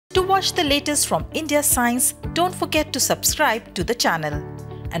To watch the latest from India Science, don't forget to subscribe to the channel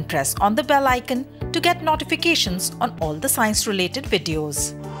and press on the bell icon to get notifications on all the science-related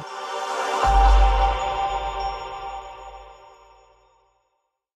videos.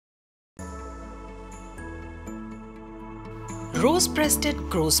 Rose-breasted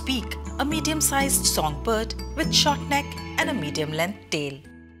grosbeak, a medium-sized songbird with short neck and a medium-length tail.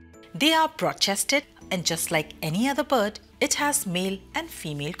 They are broad-chested, and just like any other bird, it has male and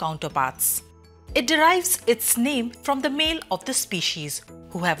female counterparts. It derives its name from the male of the species,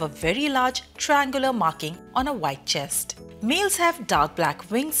 who have a very large triangular marking on a white chest. Males have dark black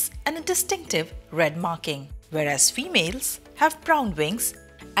wings and a distinctive red marking, whereas females have brown wings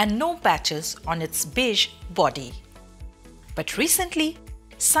and no patches on its beige body. But recently,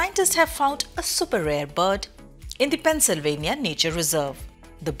 scientists have found a super rare bird in the Pennsylvania Nature Reserve.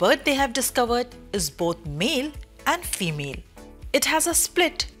 The bird they have discovered is both male and female. It has a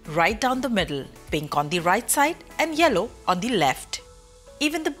split right down the middle, pink on the right side and yellow on the left.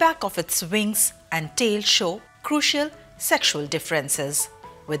 Even the back of its wings and tail show crucial sexual differences,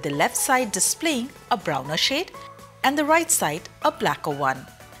 with the left side displaying a browner shade and the right side a blacker one.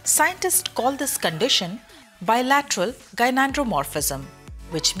 Scientists call this condition bilateral gynandromorphism,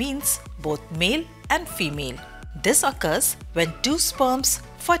 which means both male and female. This occurs when two sperms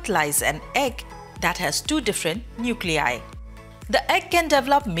fertilize an egg that has two different nuclei. The egg can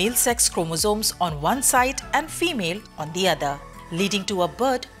develop male sex chromosomes on one side and female on the other, leading to a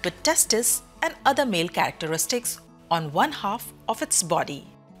bird with testes and other male characteristics on one half of its body,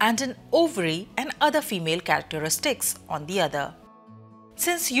 and an ovary and other female characteristics on the other.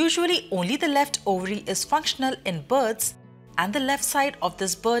 Since usually only the left ovary is functional in birds and the left side of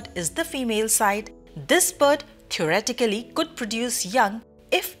this bird is the female side, this bird theoretically could produce young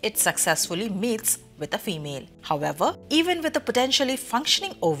if it successfully mates with a female. However, even with a potentially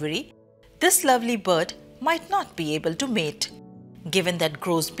functioning ovary, this lovely bird might not be able to mate. Given that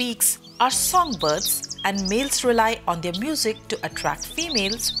grosbeaks are songbirds and males rely on their music to attract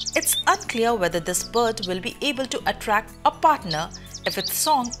females, it's unclear whether this bird will be able to attract a partner if its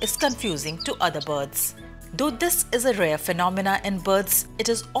song is confusing to other birds. Though this is a rare phenomena in birds, it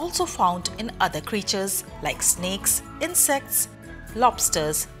is also found in other creatures like snakes, insects,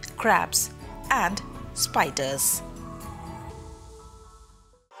 lobsters, crabs, and spiders.